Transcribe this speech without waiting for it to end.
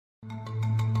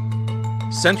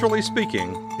Centrally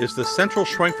Speaking is the Central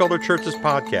Schwenkfelder Church's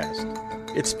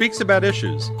podcast. It speaks about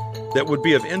issues that would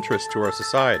be of interest to our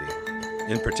society.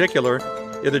 In particular,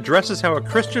 it addresses how a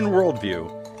Christian worldview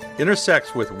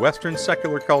intersects with Western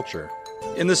secular culture.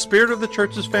 In the spirit of the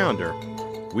church's founder,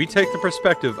 we take the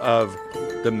perspective of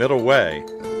the middle way,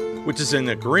 which is in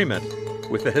agreement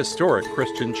with the historic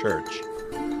Christian church.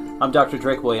 I'm Dr.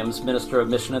 Drake Williams, Minister of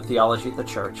Mission and Theology at the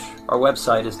Church. Our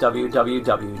website is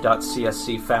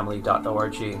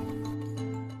www.cscfamily.org.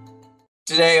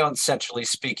 Today on Centrally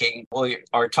Speaking, we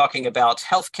are talking about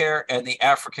healthcare and the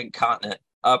African continent,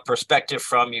 a perspective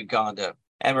from Uganda.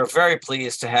 And we're very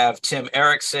pleased to have Tim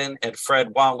Erickson and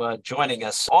Fred Wangwa joining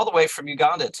us all the way from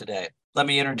Uganda today. Let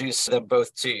me introduce them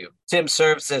both to you. Tim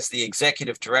serves as the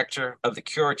Executive Director of the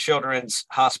Cure Children's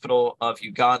Hospital of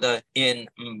Uganda in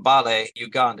Mbale,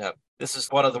 Uganda. This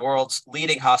is one of the world's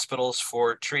leading hospitals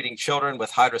for treating children with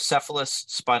hydrocephalus,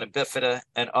 spina bifida,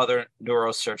 and other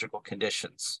neurosurgical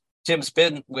conditions. Tim's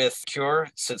been with Cure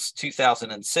since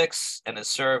 2006 and has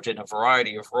served in a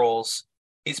variety of roles.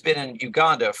 He's been in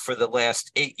Uganda for the last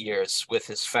 8 years with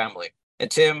his family. And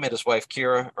Tim and his wife,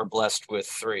 Kira, are blessed with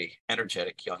 3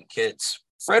 energetic young kids.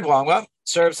 Fred Wangwa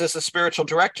serves as the spiritual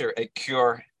director at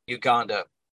Cure Uganda.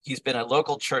 He's been a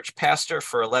local church pastor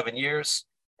for 11 years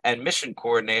and mission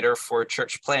coordinator for a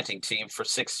church planting team for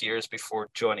 6 years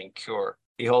before joining Cure.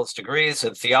 He holds degrees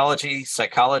in theology,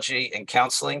 psychology, and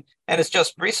counseling, and has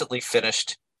just recently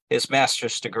finished his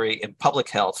master's degree in public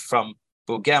health from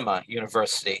Bugema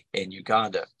University in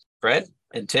Uganda. Fred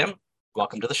and Tim,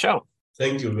 welcome to the show.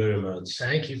 Thank you very much.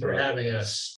 Thank you for having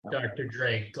us, Dr.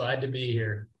 Drake. Glad to be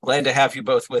here. Glad to have you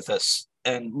both with us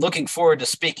and looking forward to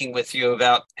speaking with you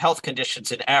about health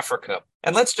conditions in Africa.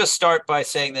 And let's just start by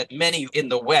saying that many in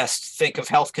the West think of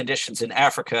health conditions in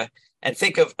Africa and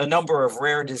think of a number of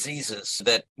rare diseases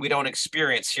that we don't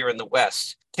experience here in the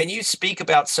West. Can you speak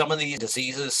about some of these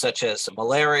diseases such as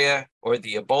malaria or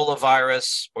the Ebola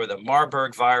virus or the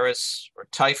Marburg virus or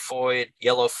typhoid,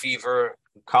 yellow fever,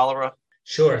 cholera?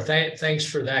 Sure. Thanks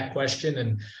for that question.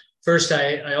 And first,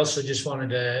 I also just wanted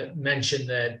to mention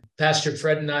that Pastor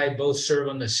Fred and I both serve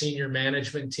on the senior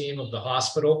management team of the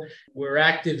hospital. We're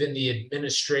active in the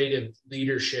administrative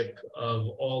leadership of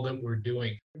all that we're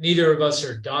doing. Neither of us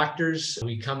are doctors.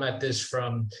 We come at this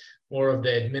from more of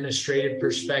the administrative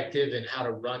perspective and how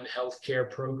to run healthcare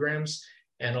programs,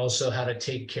 and also how to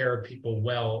take care of people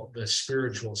well, the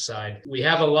spiritual side. We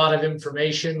have a lot of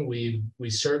information. We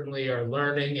certainly are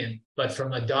learning, but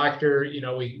from a doctor,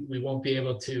 we won't be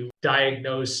able to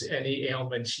diagnose any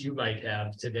ailments you might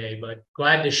have today, but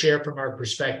glad to share from our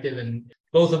perspective. And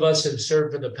both of us have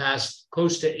served for the past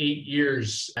close to 8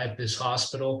 years at this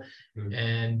hospital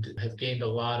and have gained a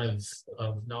lot of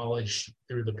knowledge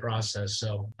through the process.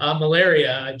 So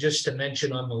malaria, just to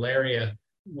mention on malaria,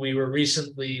 we were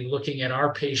recently looking at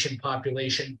our patient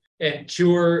population. At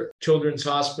Cure Children's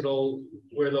Hospital,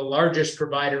 we're the largest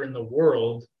provider in the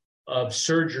world of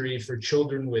surgery for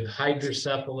children with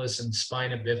hydrocephalus and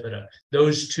spina bifida.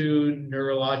 Those 2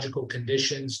 neurological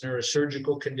conditions,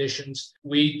 neurosurgical conditions,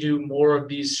 we do more of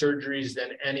these surgeries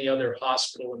than any other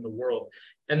hospital in the world.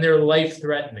 And they're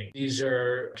life-threatening. These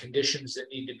are conditions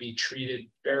that need to be treated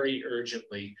very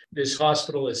urgently. This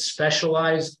hospital is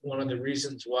specialized. One of the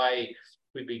reasons why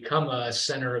we become a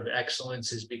center of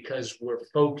excellence is because we're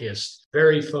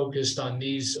very focused on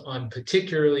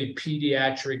particularly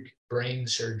pediatric brain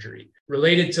surgery.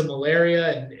 Related to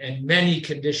malaria and many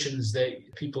conditions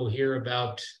that people hear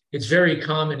about, it's very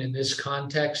common in this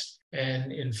context.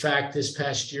 And in fact, this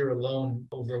past year alone,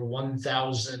 over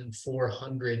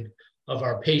 1,400 of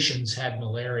our patients had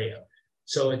malaria.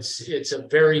 So it's a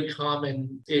very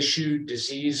common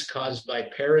disease caused by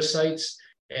parasites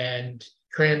and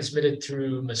transmitted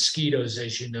through mosquitoes,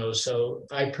 as you know. So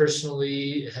I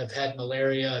personally have had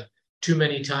malaria too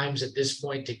many times at this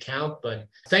point to count, but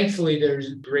thankfully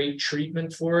there's great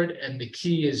treatment for it. And the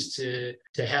key is to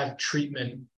have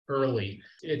treatment early.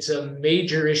 It's a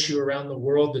major issue around the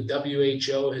world. The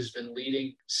WHO has been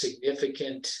leading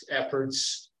significant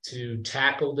efforts to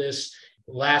tackle this.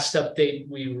 Last update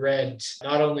we read,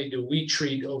 not only do we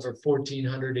treat over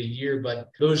 1,400 a year,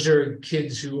 but those are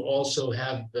kids who also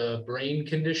have the brain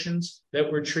conditions that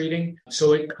we're treating.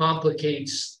 So it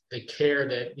complicates the care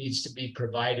that needs to be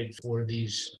provided for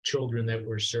these children that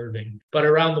we're serving. But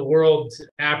around the world,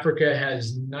 Africa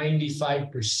has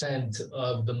 95%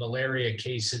 of the malaria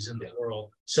cases in the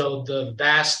world. So the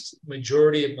vast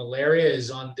majority of malaria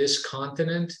is on this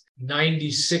continent.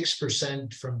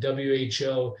 96% from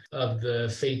WHO of the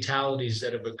fatalities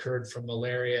that have occurred from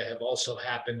malaria have also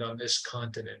happened on this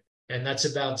continent. and that's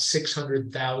about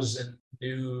 600,000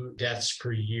 new deaths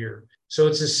per year. So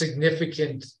it's a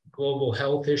significant global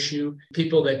health issue.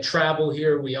 People that travel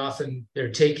here,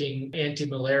 they're taking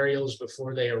antimalarials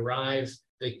before they arrive.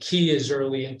 The key is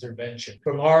early intervention.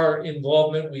 From our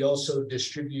involvement, we also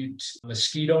distribute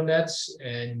mosquito nets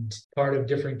and part of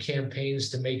different campaigns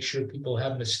to make sure people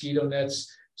have mosquito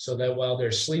nets so that while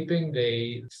they're sleeping,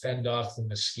 they fend off the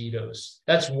mosquitoes.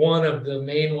 That's one of the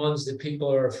main ones that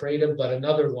people are afraid of. But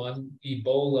another one,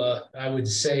 Ebola, I would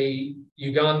say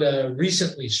Uganda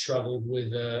recently struggled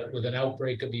with an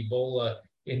outbreak of Ebola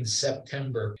in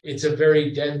September. It's a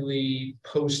very deadly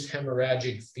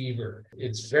post-hemorrhagic fever.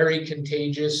 It's very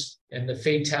contagious, and the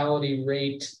fatality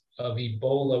rate of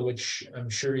Ebola, which I'm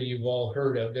sure you've all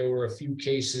heard of, there were a few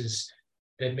cases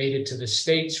that made it to the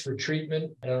States for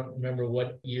treatment. I don't remember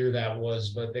what year that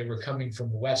was, but they were coming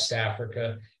from West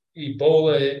Africa.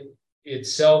 Ebola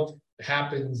itself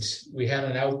happened, we had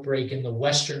an outbreak in the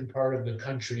western part of the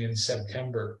country in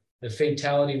September. The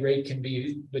fatality rate can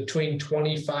be between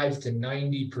 25 to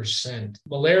 90%.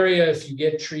 Malaria, if you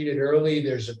get treated early,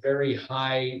 there's a very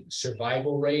high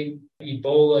survival rate.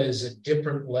 Ebola is a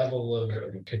different level of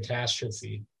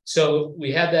catastrophe. So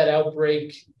we had that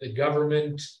outbreak. The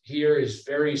government here is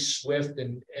very swift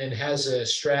and has a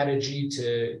strategy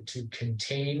to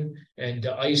contain and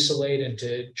to isolate and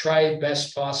to try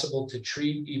best possible to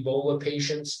treat Ebola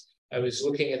patients. I was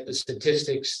looking at the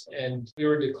statistics, and we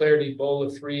were declared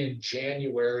Ebola-free in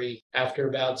January after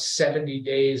about 70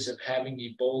 days of having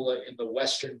Ebola in the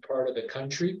western part of the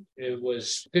country. It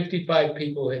was 55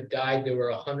 people had died. There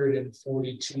were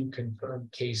 142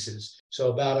 confirmed cases. So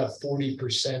about a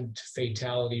 40%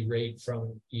 fatality rate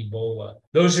from Ebola.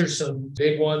 Those are some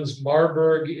big ones.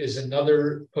 Marburg is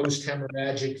another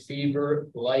post-hemorrhagic fever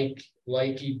like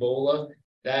Ebola.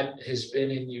 That has been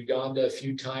in Uganda a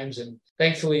few times, and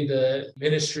thankfully the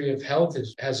Ministry of Health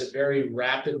has a very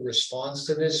rapid response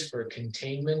to this for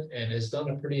containment and has done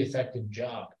a pretty effective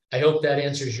job. I hope that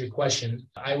answers your question.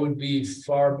 I would be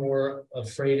far more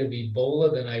afraid of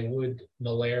Ebola than I would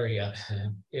malaria,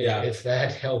 if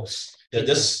that helps. Yeah,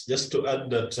 just to add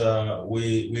that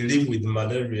we live with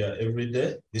malaria every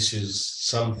day. This is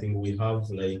something we have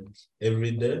like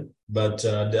every day. But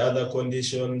the other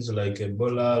conditions like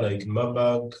Ebola, like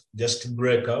Marburg, just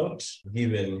break out,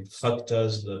 given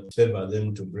factors that favor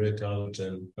them to break out.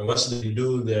 And once they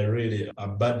do, they're really a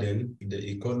burden to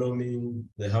the economy.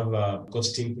 They have a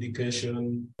cost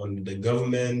implication on the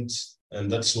government. And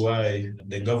that's why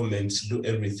the governments do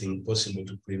everything possible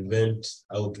to prevent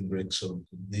outbreaks of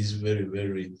these very,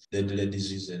 very deadly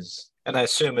diseases. And I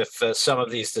assume if some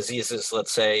of these diseases,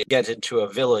 let's say, get into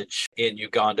a village in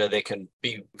Uganda, they can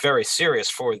be very serious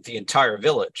for the entire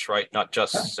village, right? Not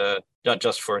just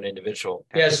for an individual.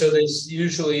 Yeah, so there's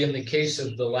usually, in the case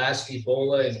of the last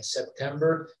Ebola in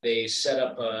September, they set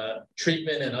up a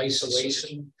treatment and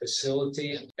isolation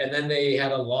facility, and then they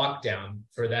had a lockdown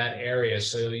for that area,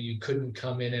 so you couldn't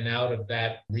come in and out of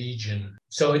that region.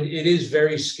 So it is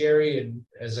very scary, and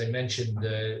as I mentioned,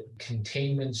 the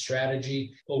containment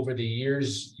strategy over the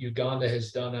years, Uganda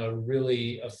has done a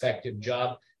really effective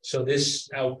job. So this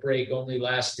outbreak only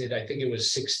lasted, I think it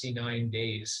was 69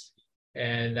 days.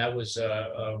 And that was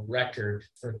a record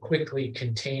for quickly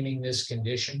containing this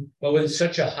condition. But with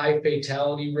such a high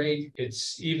fatality rate,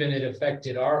 it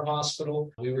affected our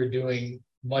hospital. We were doing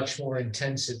much more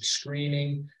intensive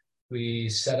screening. We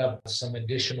set up some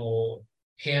additional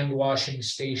hand washing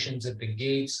stations at the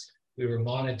gates. We were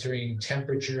monitoring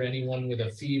temperature, anyone with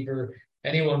a fever,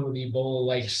 anyone with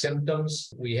Ebola-like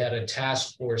symptoms. We had a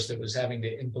task force that was having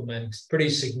to implement pretty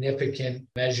significant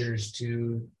measures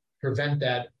to prevent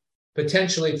that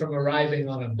potentially from arriving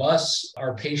on a bus.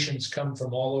 Our patients come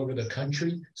from all over the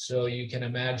country. So you can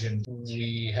imagine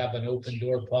we have an open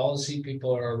door policy.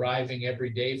 People are arriving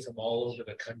every day from all over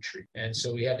the country. And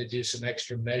so we had to do some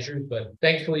extra measures. But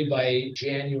thankfully by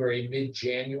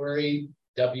mid-January,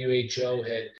 WHO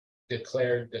had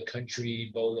declared the country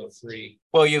Ebola-free.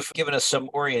 Well, you've given us some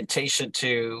orientation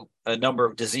to a number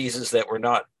of diseases that we're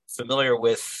not familiar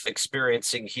with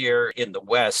experiencing here in the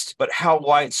West, but how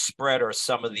widespread are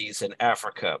some of these in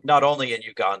Africa, not only in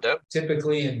Uganda?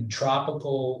 Typically in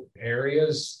tropical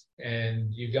areas,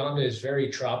 and Uganda is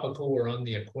very tropical. We're on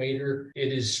the equator.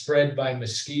 It is spread by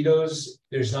mosquitoes.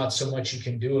 There's not so much you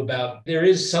can do about. There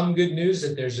is some good news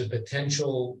that there's a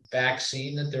potential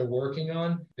vaccine that they're working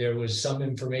on. There was some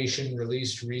information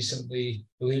released recently,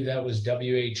 I believe that was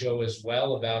WHO as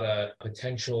well, about a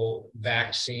potential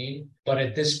vaccine. But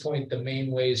at this point, the main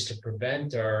ways to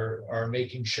prevent are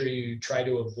making sure you try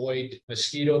to avoid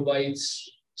mosquito bites,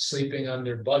 sleeping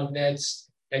under bug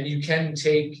nets, and you can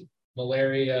take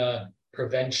malaria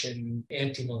prevention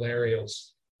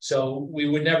anti-malarials. So we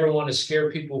would never want to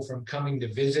scare people from coming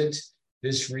to visit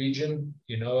this region.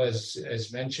 As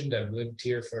mentioned, I've lived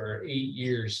here for 8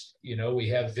 years. We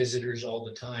have visitors all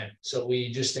the time. So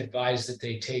we just advise that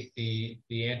they take the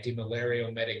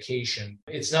anti-malarial medication.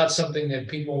 It's not something that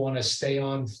people want to stay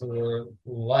on for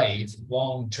life,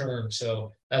 long term.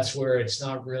 So that's where it's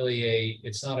not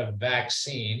a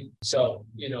vaccine. So,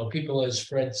 people, as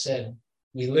Fred said,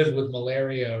 we live with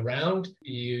malaria around.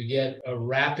 You get a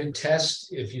rapid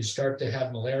test if you start to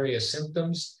have malaria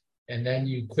symptoms, and then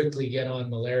you quickly get on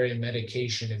malaria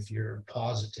medication if you're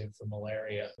positive for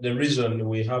malaria. The reason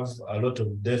we have a lot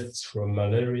of deaths from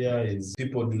malaria is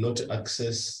people do not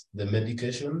access the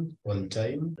medication on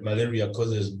time. Malaria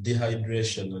causes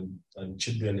dehydration, and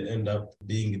children end up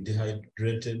being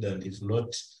dehydrated, and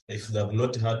if they have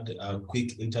not had a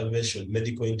quick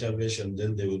medical intervention,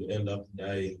 then they will end up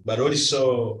dying. But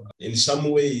also, in some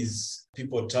ways,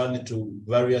 people turn to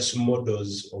various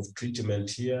models of treatment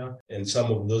here, and some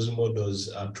of those models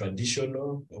are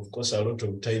traditional. Of course, a lot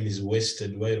of time is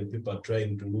wasted while people are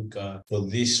trying to look for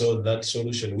this or that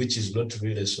solution, which is not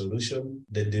really a solution.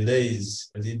 The delays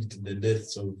lead to the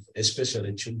deaths of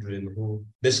especially children who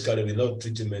basically without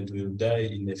treatment will die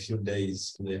in a few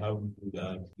days. They have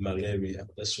malaria.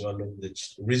 That's one of the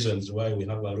reasons why we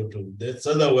have a lot of deaths.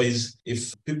 Otherwise,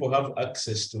 if people have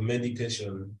access to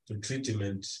medication, to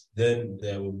treatment, then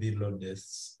there will be no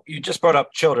deaths. You just brought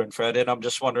up children, Fred, and I'm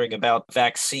just wondering about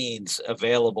vaccines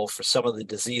available for some of the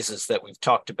diseases that we've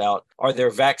talked about. Are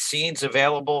there vaccines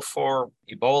available for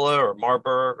Ebola or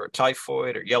Marburg or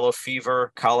typhoid or yellow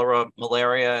fever, cholera,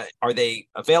 malaria? Are they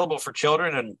available for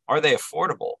children, and are they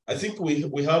affordable? I think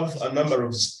we have a number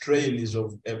of strains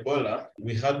of Ebola.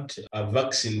 We had a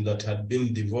vaccine that had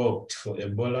been developed for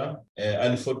Ebola.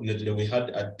 Unfortunately, we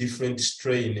had a different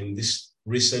strain in this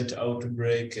recent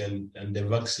outbreak, and the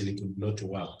vaccine could not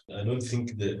work. I don't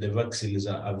think the vaccines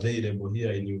are available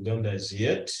here in Uganda as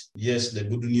yet. Yes, the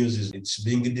good news is it's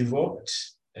being developed,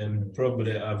 and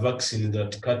probably a vaccine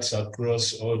that cuts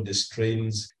across all the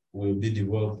strains will be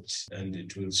developed, and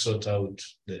it will sort out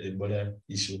the Ebola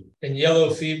issue. And yellow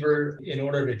fever, in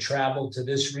order to travel to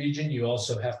this region, you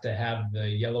also have to have the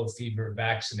yellow fever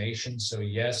vaccination. So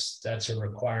yes, that's a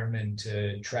requirement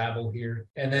to travel here.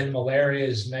 And then malaria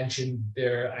is mentioned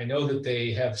there. I know that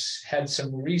they have had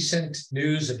some recent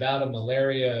news about a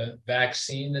malaria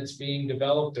vaccine that's being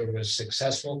developed or was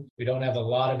successful. We don't have a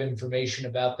lot of information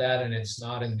about that, and it's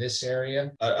not in this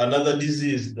area. Another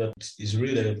disease that is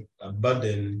really a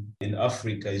burden in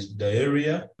Africa is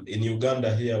diarrhea. In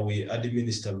Uganda here, we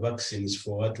administer vaccines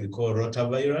for what we call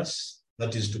rotavirus.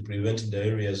 That is to prevent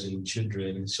diarrhea in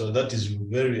children. So that is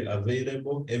very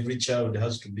available. Every child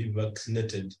has to be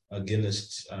vaccinated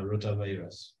against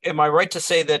rotavirus. Am I right to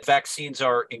say that vaccines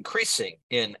are increasing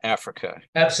in Africa?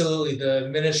 Absolutely. The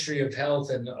Ministry of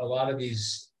Health and a lot of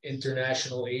these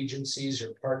international agencies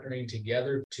are partnering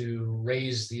together to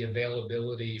raise the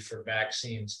availability for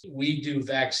vaccines. We do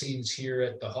vaccines here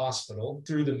at the hospital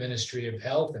through the Ministry of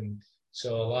Health, and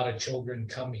so a lot of children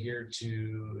come here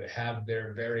to have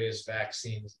their various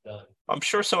vaccines done. I'm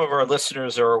sure some of our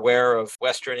listeners are aware of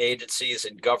Western agencies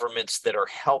and governments that are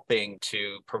helping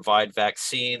to provide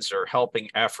vaccines or helping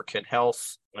African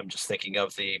health. I'm just thinking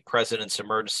of the President's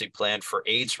Emergency Plan for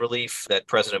AIDS relief that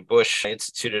President Bush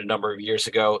instituted a number of years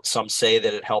ago. Some say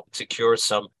that it helped to cure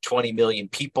some 20 million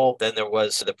people. Then there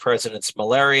was the President's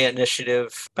Malaria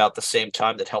Initiative about the same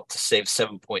time that helped to save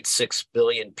 7.6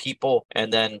 billion people.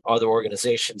 And then other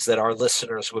organizations that our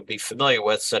listeners would be familiar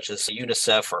with, such as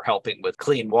UNICEF, are helping with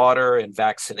clean water and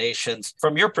vaccinations.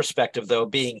 From your perspective, though,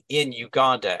 being in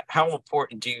Uganda, how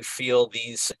important do you feel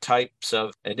these types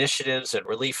of initiatives and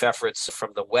relief efforts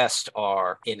from the West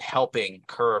are in helping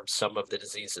curb some of the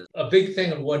diseases? A big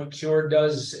thing of what CURE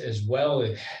does as well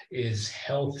is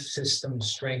health system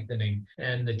strengthening.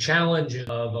 And the challenge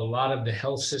of a lot of the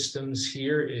health systems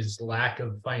here is lack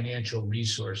of financial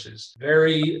resources.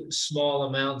 Very small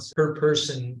amounts per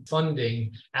person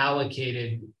funding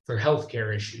allocated for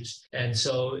healthcare issues. And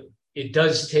so it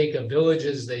does take a village,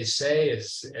 as they say.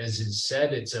 As is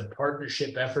said, it's a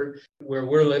partnership effort. Where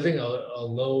we're living, a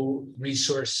low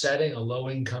resource setting, a low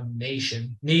income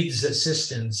nation needs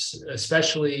assistance,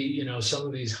 especially, some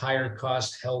of these higher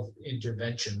cost health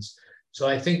interventions. So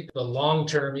I think the long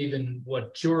term, even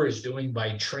what CURE is doing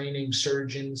by training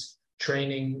surgeons,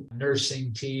 training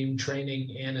nursing team,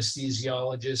 training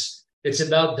anesthesiologists, it's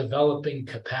about developing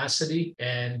capacity,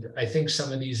 and I think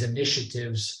some of these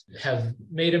initiatives have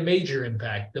made a major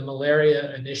impact. The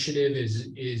malaria initiative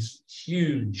is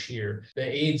huge here. The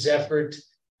AIDS effort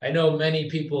I know many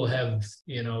people have,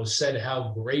 said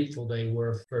how grateful they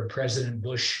were for President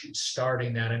Bush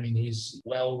starting that. I mean, he's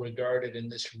well regarded in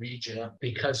this region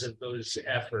because of those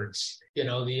efforts.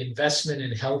 The investment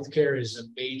in healthcare is a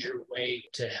major way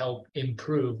to help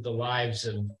improve the lives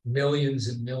of millions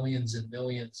and millions and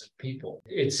millions of people.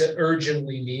 It's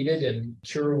urgently needed, and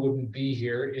Cure wouldn't be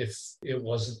here if it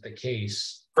wasn't the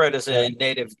case. Fred is a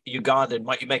native Ugandan.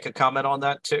 Might you make a comment on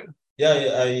that too? Yeah,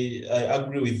 I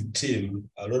agree with Tim.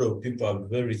 A lot of people are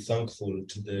very thankful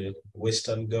to the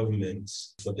Western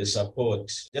governments for the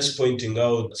support. Just pointing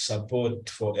out support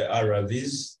for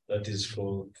ARVs, that is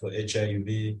for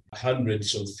HIV.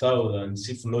 Hundreds of thousands,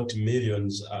 if not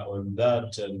millions, are on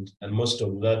that, and most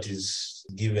of that is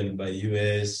given by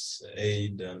US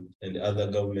aid and other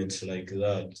governments like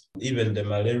that. Even the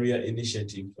malaria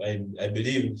initiative, I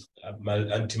believe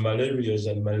anti-malarials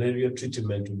and malaria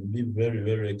treatment would be very,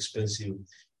 very expensive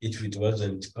if it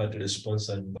wasn't partly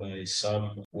sponsored by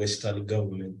some Western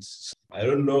governments. I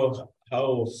don't know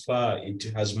how far it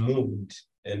has moved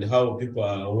and how people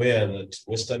are aware that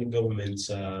Western governments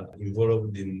are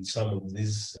involved in some of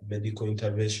these medical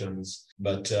interventions.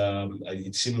 But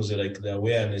it seems like the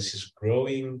awareness is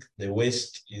growing. The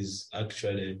West is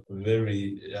actually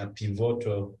very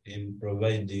pivotal in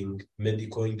providing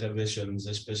medical interventions,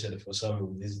 especially for some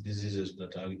of these diseases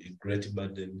that are a great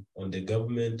burden on the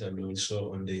government and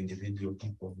also on the individual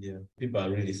people here. People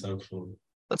are really thankful.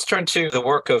 Let's turn to the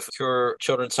work of Cure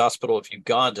Children's Hospital of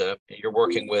Uganda. You're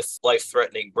working with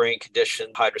life-threatening brain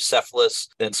conditions, hydrocephalus,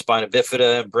 then spina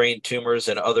bifida, brain tumors,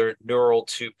 and other neural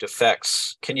tube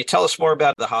defects. Can you tell us more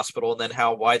about the hospital and then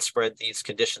how widespread these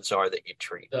conditions are that you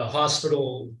treat? The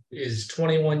hospital is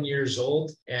 21 years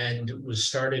old and was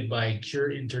started by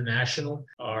Cure International,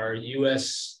 our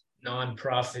U.S.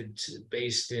 nonprofit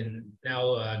based in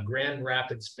now Grand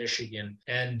Rapids, Michigan.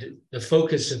 And the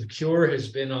focus of Cure has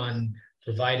been on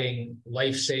providing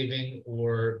life-saving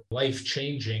or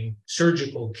life-changing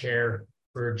surgical care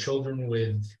for children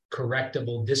with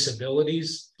correctable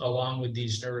disabilities, along with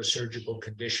these neurosurgical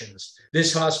conditions.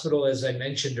 This hospital, as I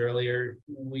mentioned earlier,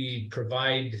 we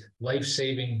provide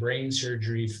life-saving brain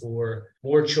surgery for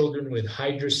more children with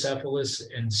hydrocephalus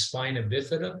and spina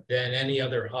bifida than any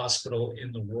other hospital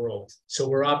in the world. So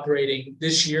we're operating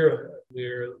this year,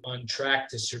 we're on track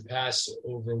to surpass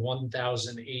over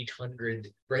 1,800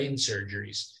 brain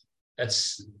surgeries.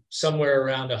 That's somewhere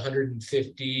around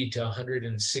 150 to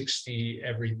 160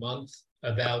 every month,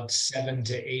 about 7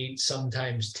 to 8,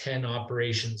 sometimes 10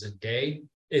 operations a day.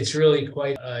 It's really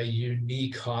quite a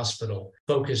unique hospital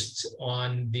focused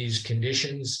on these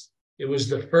conditions. It was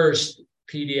the first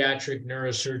pediatric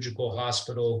neurosurgical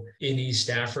hospital in East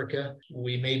Africa.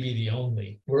 We may be the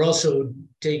only. We're also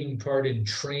taking part in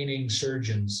training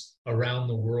surgeons around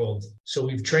the world. So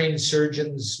we've trained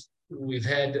surgeons. We've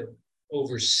had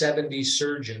over 70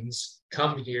 surgeons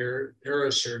come here,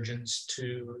 neurosurgeons,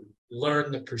 to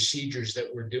learn the procedures that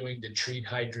we're doing to treat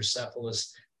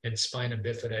hydrocephalus and spina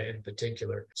bifida in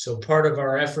particular. So part of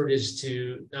our effort is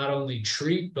to not only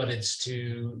treat, but it's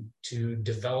to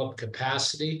develop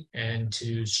capacity and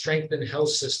to strengthen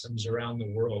health systems around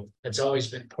the world. That's always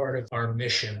been part of our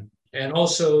mission. And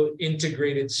also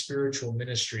integrated spiritual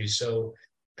ministry. So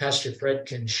Pastor Fred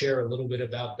can share a little bit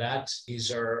about that.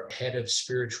 He's our head of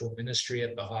spiritual ministry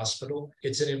at the hospital.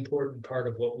 It's an important part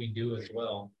of what we do as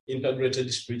well.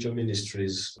 Integrated spiritual ministry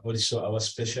is also our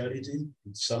specialty.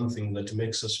 It's something that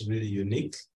makes us really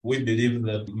unique. We believe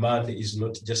that man is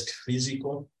not just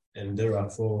physical, and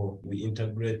therefore we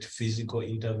integrate physical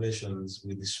interventions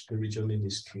with the spiritual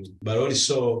ministry. But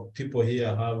also people here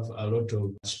have a lot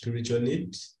of spiritual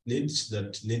needs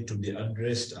that need to be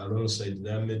addressed alongside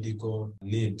their medical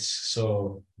needs.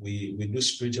 So we do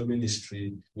spiritual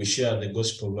ministry. We share the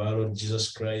gospel of our Lord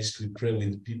Jesus Christ. We pray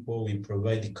with people. We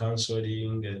provide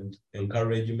counseling and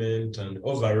encouragement and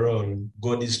overall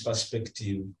God's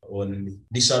perspective on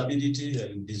disability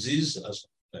and disease as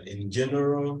in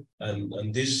general,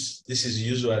 and this is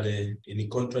usually in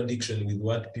contradiction with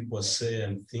what people say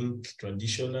and think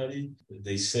traditionally.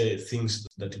 They say things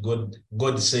that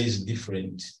God says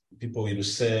different. People will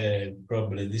say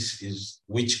probably this is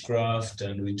witchcraft,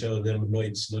 and we tell them no,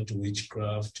 it's not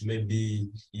witchcraft. Maybe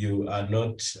you are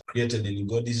not created in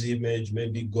God's image.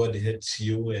 Maybe God hates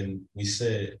you, and we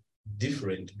say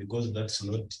different because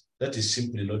that is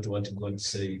simply not what God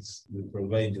says. We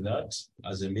provide that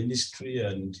as a ministry,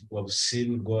 and we have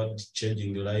seen God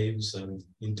changing lives and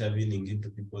intervening into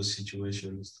people's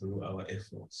situations through our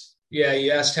efforts. Yeah,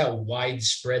 you asked how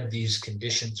widespread these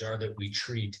conditions are that we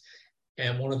treat.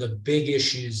 And one of the big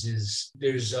issues is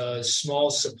there's a small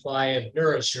supply of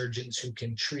neurosurgeons who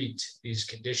can treat these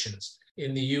conditions.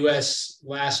 In the US,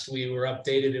 last we were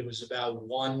updated, it was about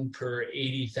 1 per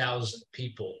 80,000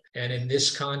 people. And in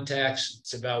this context,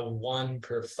 it's about 1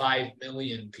 per 5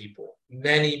 million people.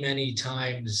 Many, many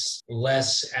times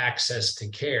less access to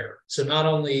care. So not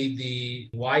only the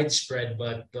widespread,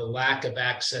 but the lack of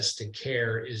access to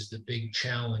care is the big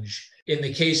challenge. In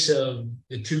the case of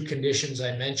the two conditions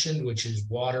I mentioned, which is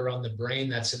water on the brain,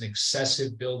 that's an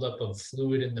excessive buildup of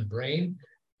fluid in the brain.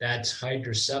 That's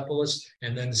hydrocephalus,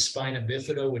 and then spina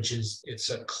bifida, which is it's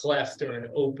a cleft or an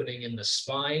opening in the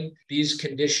spine. These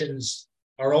conditions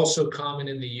are also common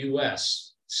in the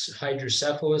US.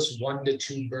 Hydrocephalus, 1 to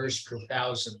 2 births per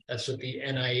thousand. That's what the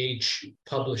NIH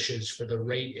publishes for the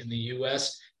rate in the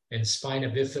US. And spina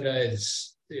bifida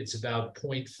it's about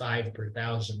 0.5 per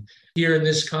thousand. Here in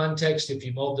this context, if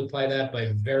you multiply that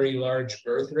by very large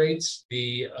birth rates,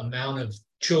 the amount of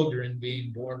children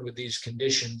being born with these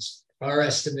conditions, our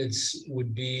estimates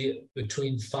would be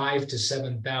between 5,000 to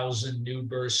 7,000 new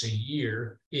births a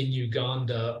year in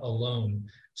Uganda alone.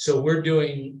 So we're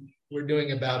doing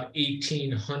about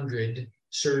 1,800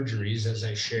 surgeries, as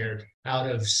I shared, out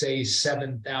of, say,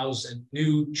 7,000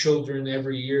 new children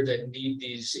every year that need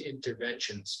these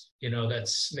interventions.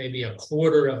 That's maybe a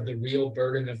quarter of the real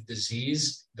burden of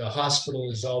disease. The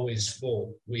hospital is always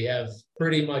full. We have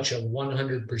pretty much a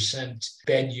 100%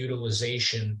 bed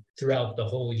utilization throughout the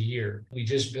whole year. We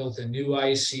just built a new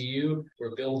ICU.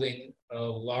 We're building a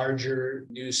larger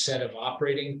new set of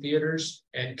operating theaters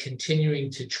and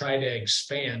continuing to try to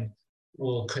expand.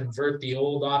 We'll convert the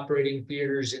old operating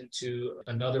theaters into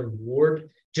another ward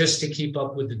just to keep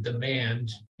up with the demand.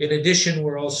 In addition,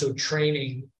 we're also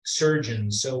training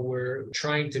surgeons. So we're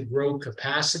trying to grow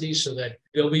capacity so that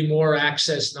there'll be more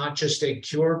access, not just at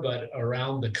Cure, but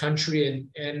around the country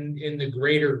and in the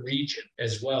greater region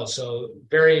as well. So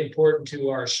very important to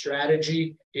our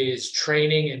strategy is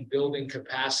training and building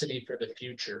capacity for the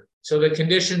future. So the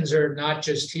conditions are not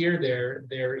just here,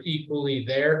 they're equally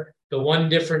there. The one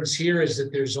difference here is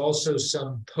that there's also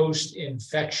some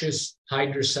post-infectious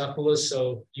hydrocephalus.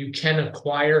 So you can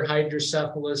acquire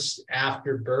hydrocephalus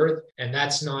after birth, and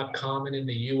that's not common in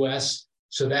the US.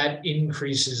 So that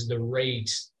increases the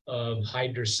rate of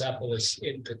hydrocephalus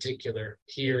in particular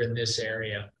here in this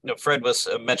area. Fred was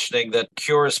mentioning that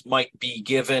cures might be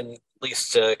given, at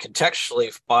least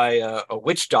contextually, by a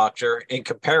witch doctor in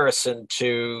comparison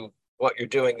to what you're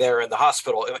doing there in the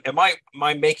hospital. Am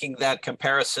I making that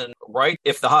comparison right?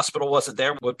 If the hospital wasn't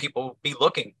there, would people be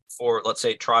looking for, let's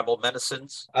say, tribal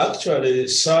medicines? Actually,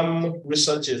 some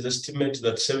researchers estimate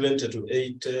that 70 to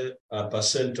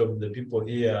 80% of the people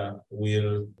here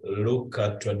will look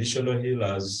at traditional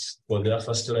healers for their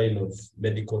first line of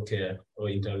medical care or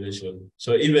intervention.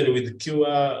 So even with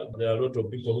cure, there are a lot of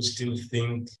people who still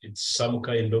think it's some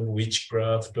kind of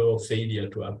witchcraft or failure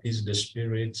to appease the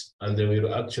spirits, and they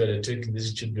will actually take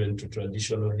these children to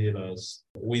traditional healers.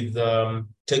 With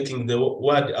taking the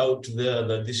word out there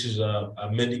that this is a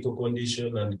medical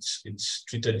condition and it's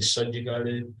treated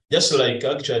surgically. Just like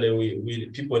actually we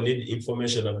people need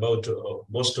information about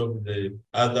most of the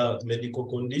other medical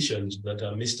conditions that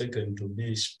are mistaken to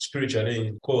be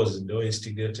spiritually caused or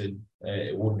instigated,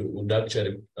 would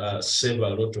actually save a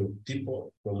lot of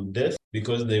people from death,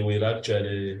 because they will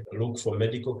actually look for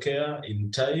medical care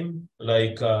in time.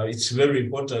 Like it's very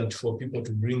important for people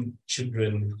to bring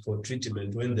children for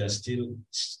treatment when they're still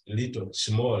little,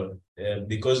 small,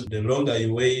 because the longer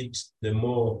you wait, the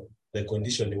more the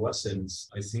condition worsens.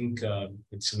 I think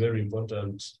it's very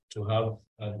important to have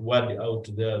a word out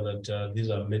there that these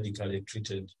are medically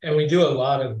treated. And we do a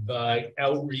lot of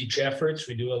outreach efforts.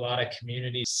 We do a lot of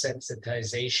community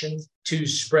sensitization to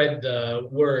spread the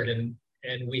word. And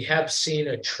we have seen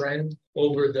a trend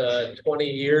over the 20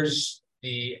 years.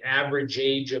 The average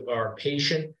age of our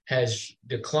patient has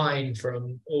declined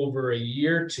from over a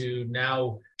year to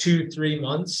now 2-3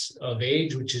 months of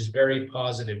age, which is very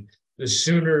positive. The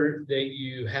sooner that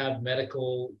you have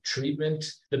medical treatment,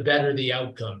 the better the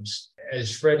outcomes.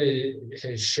 As Fred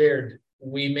has shared,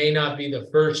 we may not be the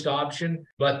first option,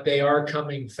 but they are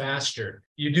coming faster.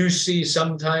 You do see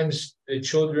sometimes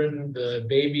the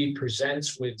baby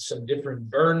presents with some different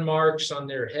burn marks on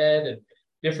their head and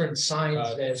different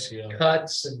signs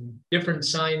cuts and different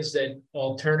signs that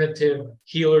alternative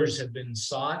healers have been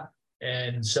sought.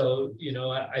 And so,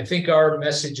 I think our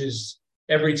message is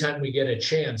every time we get a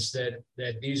chance that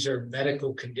these are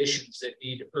medical conditions that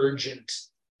need urgent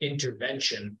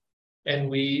intervention.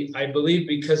 And I believe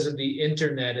because of the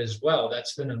internet as well,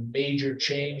 that's been a major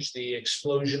change, the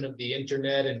explosion of the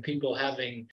internet and people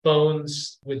having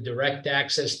phones with direct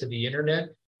access to the internet.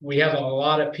 we have a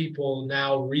lot of people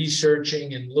now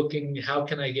researching and looking, how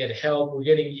can I get help? We're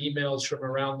getting emails from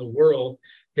around the world,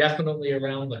 definitely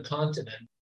around the continent.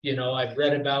 I've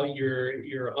read about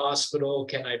your hospital.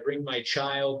 Can I bring my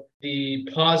child? The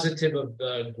positive of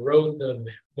the growth of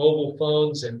mobile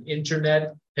phones and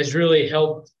internet has really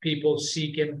helped people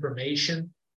seek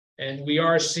information. And we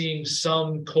are seeing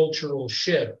some cultural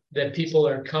shift that people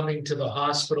are coming to the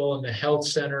hospital and the health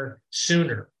center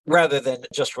sooner, rather than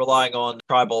just relying on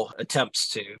tribal attempts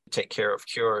to take care of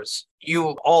cures. You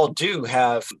all do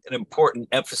have an important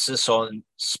emphasis on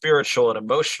spiritual and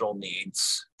emotional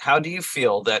needs. How do you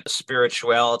feel that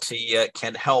spirituality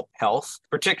can help health,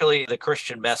 particularly the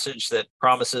Christian message that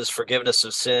promises forgiveness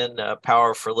of sin,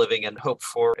 power for living, and hope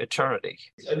for eternity?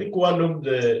 I think one of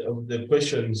the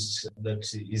questions that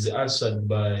is answered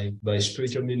by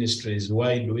spiritual ministry is,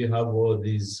 why do we have all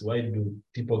these? Why do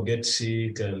people get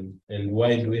sick, and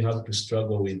why do we have to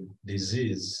struggle with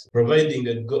disease? Providing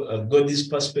a God's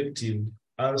perspective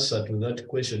answer to that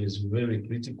question is very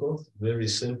critical, very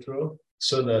central,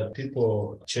 so that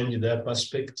people change their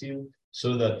perspective,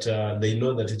 so that they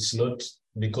know that it's not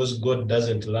because God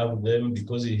doesn't love them,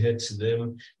 because he hates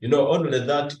them. Only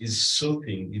that is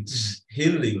soothing, it's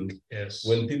healing. Yes.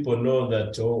 When people know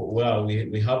that, oh, well,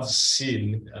 we have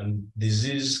sin and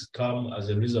disease come as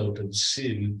a result of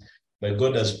sin, but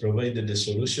God has provided a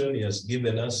solution. He has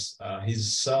given us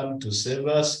his son to save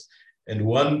us. And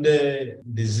one day,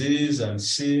 disease and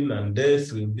sin and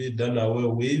death will be done away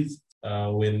with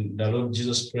when the Lord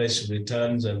Jesus Christ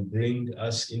returns and bring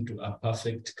us into a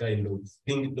perfect kind of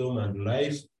kingdom and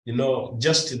life.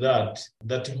 Just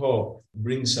that hope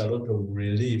brings a lot of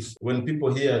relief. When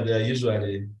people hear, they are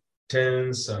usually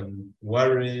tense and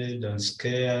worried and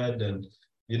scared, and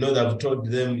they've told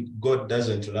them God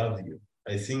doesn't love you.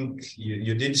 I think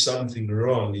you did something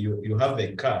wrong. You have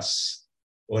a curse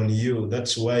on you.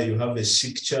 That's why you have a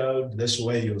sick child. That's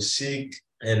why you're sick.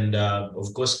 And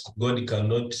of course, God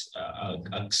cannot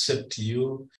accept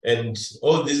you. And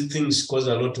all these things cause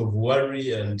a lot of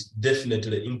worry and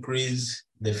definitely increase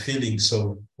the feelings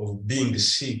of being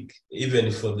sick,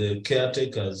 even for the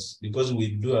caretakers, because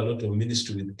we do a lot of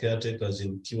ministry with caretakers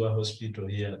in Kiwa Hospital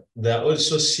here. They are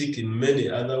also sick in many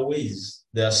other ways.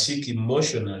 They are sick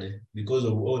emotionally because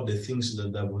of all the things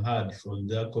that they've had from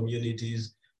their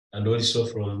communities, and also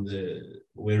from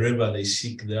wherever they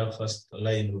seek their first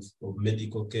line of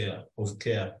medical care, of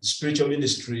care. Spiritual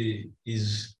ministry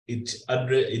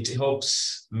it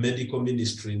helps medical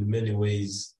ministry in many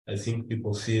ways. I think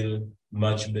people feel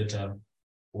much better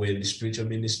when spiritual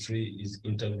ministry is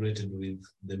integrated with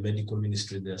the medical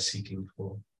ministry they are seeking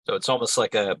for. So it's almost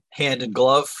like a hand in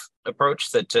glove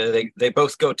approach that they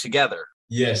both go together.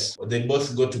 Yes, they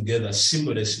both go together,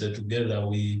 seamlessly together.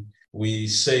 We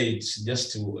say it's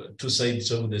just two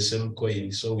sides of the same coin.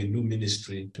 So we do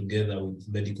ministry together with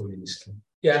medical ministry.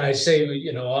 Yeah, and I say,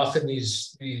 often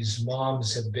these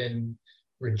moms have been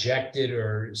rejected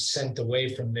or sent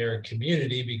away from their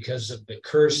community because of the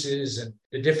curses and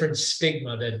the different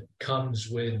stigma that comes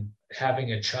with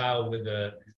having a child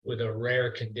with a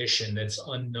rare condition that's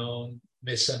unknown,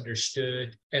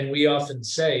 misunderstood. And we often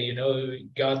say,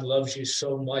 God loves you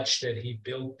so much that he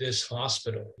built this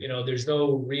hospital. There's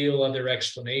no real other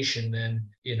explanation than,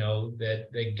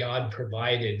 that God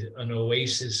provided an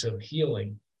oasis of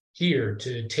healing here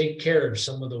to take care of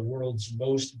some of the world's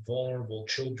most vulnerable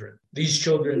children. These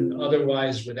children,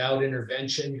 otherwise without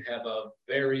intervention, have a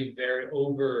very, very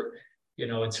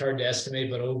it's hard to estimate,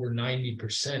 but over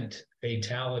 90%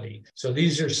 fatality. So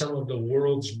these are some of the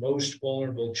world's most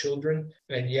vulnerable children.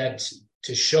 And yet,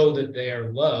 to show that they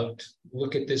are loved,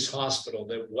 look at this hospital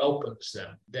that welcomes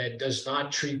them, that does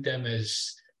not treat them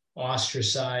as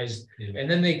ostracized. Yeah. And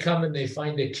then they come and they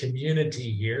find a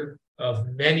community here of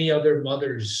many other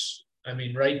mothers. I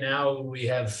mean, right now we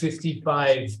have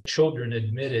 55 children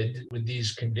admitted with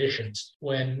these conditions.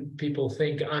 When people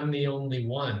think I'm the only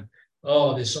one,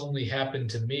 oh, this only happened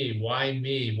to me. Why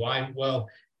me? Why? Well,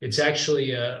 it's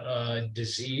actually a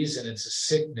disease and it's a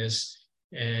sickness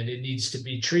and it needs to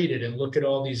be treated. And look at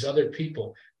all these other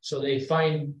people. So they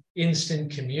find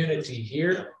instant community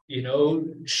here,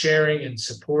 sharing and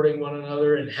supporting one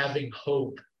another and having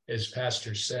hope. As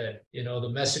Pastor said, the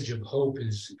message of hope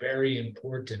is very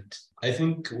important. I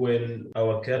think when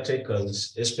our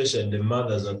caretakers, especially the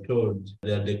mothers, are told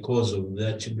that the cause of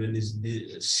their children's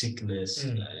sickness,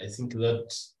 I think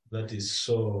that is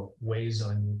so weighs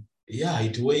on you. Yeah,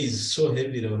 it weighs so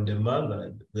heavily on the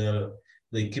mother.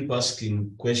 they keep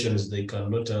asking questions they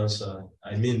cannot answer.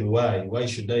 I mean, why? Why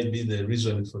should I be the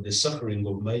reason for the suffering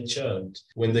of my child?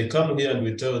 When they come here and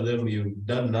we tell them you've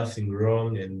done nothing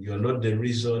wrong and you're not the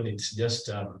reason, it's just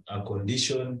a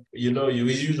condition. You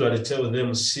usually tell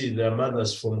them, see, there are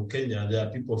mothers from Kenya, there are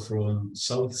people from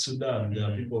South Sudan, there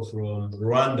are people from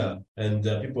Rwanda, and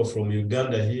there are people from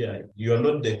Uganda here. You are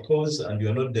not the cause and you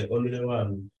are not the only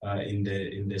one in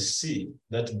the sea.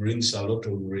 That brings a lot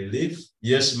of relief.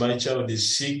 Yes, my child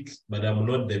is sick, but I'm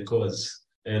not the cause.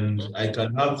 And I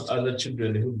can have other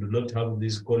children who do not have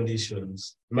these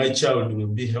conditions. My child will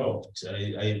be helped.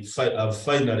 I've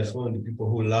finally found people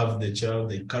who love the child.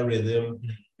 They carry them.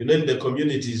 In the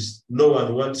communities, no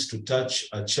one wants to touch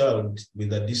a child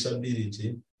with a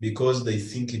disability because they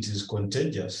think it is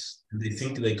contagious. They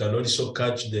think they can also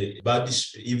catch the bad,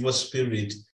 evil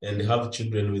spirit and have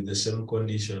children with the same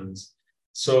conditions.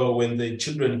 So when the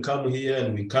children come here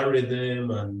and we carry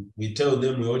them and we tell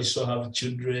them we also have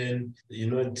children,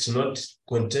 it's not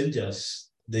contagious.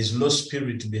 There's no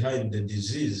spirit behind the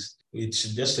disease. It's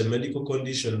just a medical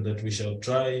condition that we shall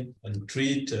try and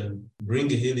treat and bring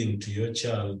healing to your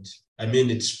child. I mean,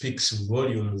 it speaks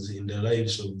volumes in the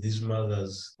lives of these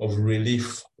mothers of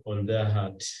relief on their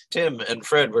heart. Tim and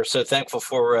Fred, we're so thankful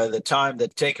for the time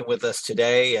that's taken with us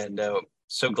today, and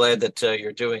so glad that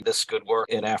you're doing this good work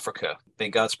in Africa. May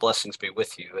God's blessings be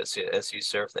with you as you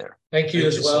serve there. Thank you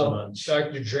as well, so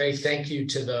Dr. Dre. Thank you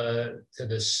to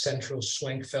the Central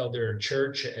Schwenkfelder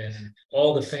Church and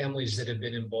all the families that have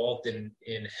been involved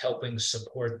in helping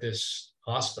support this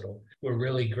hospital. We're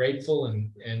really grateful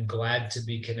and glad to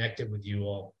be connected with you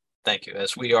all. Thank you,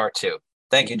 as we are too.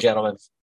 Thank you, gentlemen.